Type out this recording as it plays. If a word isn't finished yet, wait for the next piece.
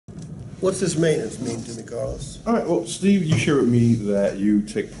What's this maintenance mean to me, Carlos? All right, well, Steve, you shared with me that you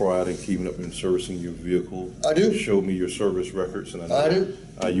take pride in keeping up and servicing your vehicle. I do. You showed me your service records, and I do.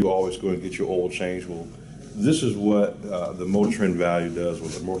 You always go and get your oil changed. Well, this is what the Motor Trend value does,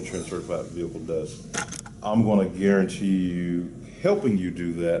 what the Motor Trend certified vehicle does. I'm going to guarantee you, helping you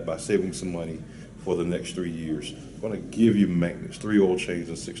do that by saving some money for the next 3 years. I'm going to give you maintenance, 3 oil changes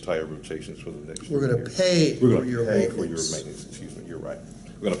and 6 tire rotations for the next 3 years. We're going to pay for your maintenance. Excuse me, you're right.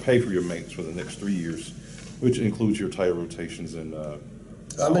 We're going to pay for your maintenance for the next 3 years, which includes your tire rotations and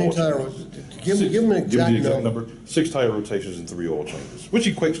how many tire rotations? Give me an exact number. 6 tire rotations and 3 oil changes, which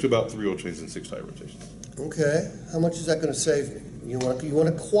equates to about 3 oil changes and 6 tire rotations. Okay. How much is that going to save me? You want to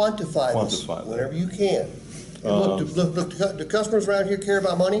quantify this whenever you can. Look, do customers around here care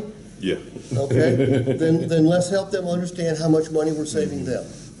about money? Yeah. Okay. then let's help them understand how much money we're saving them.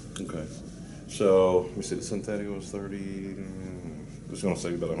 Okay. So we said the synthetic was 30. It's going to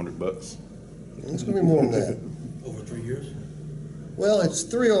save about $100. It's going to be more than that. Over 3 years? Well, it's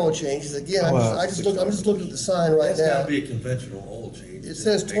 3 oil changes. Again, I'm just looking at the sign right now. That's got to be a conventional oil change. It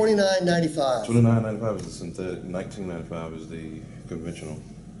says $29.95. $29.95 is the synthetic. $19.95 is the conventional.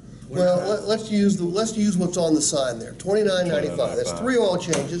 Well, let's use what's on the sign there. $29.95. That's 3 oil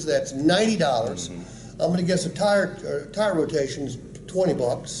changes. That's $90. I'm going to guess a tire rotation is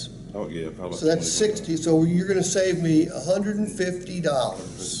 $20. Oh yeah, probably. So that's 60. So you're going to save me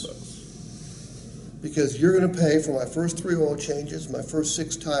 $150 because you're going to pay for my first 3 oil changes, my first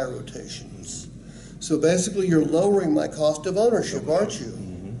 6 tire rotations. So basically, you're lowering my cost of ownership, aren't you?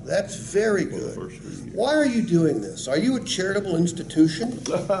 That's very good. Why are you doing this? Are you a charitable institution?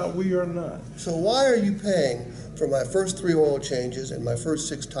 We are not. So why are you paying for my first 3 oil changes and my first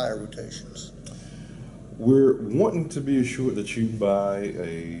 6 tire rotations? We're wanting to be assured that you buy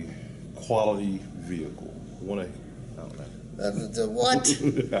a quality vehicle. Want to? I don't know. What?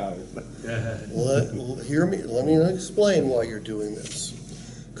 Hear me. Let me explain why you're doing this.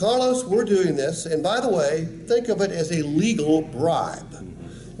 Carlos, we're doing this, and by the way, think of it as a legal bribe.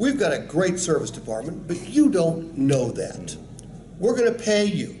 We've got a great service department, but you don't know that. We're going to pay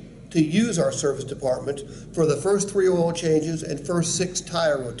you to use our service department for the first 3 oil changes and first 6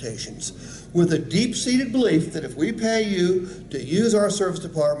 tire rotations, with a deep-seated belief that if we pay you to use our service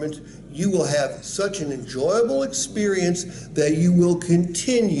department, you will have such an enjoyable experience that you will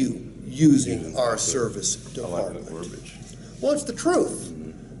continue using our service department. I like that verbiage. Well, it's the truth.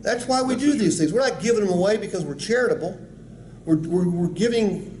 That's why we do these things. We're not giving them away because we're charitable. We're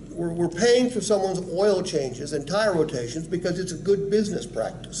paying for someone's oil changes and tire rotations because it's a good business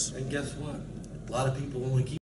practice. And guess what? A lot of people only keep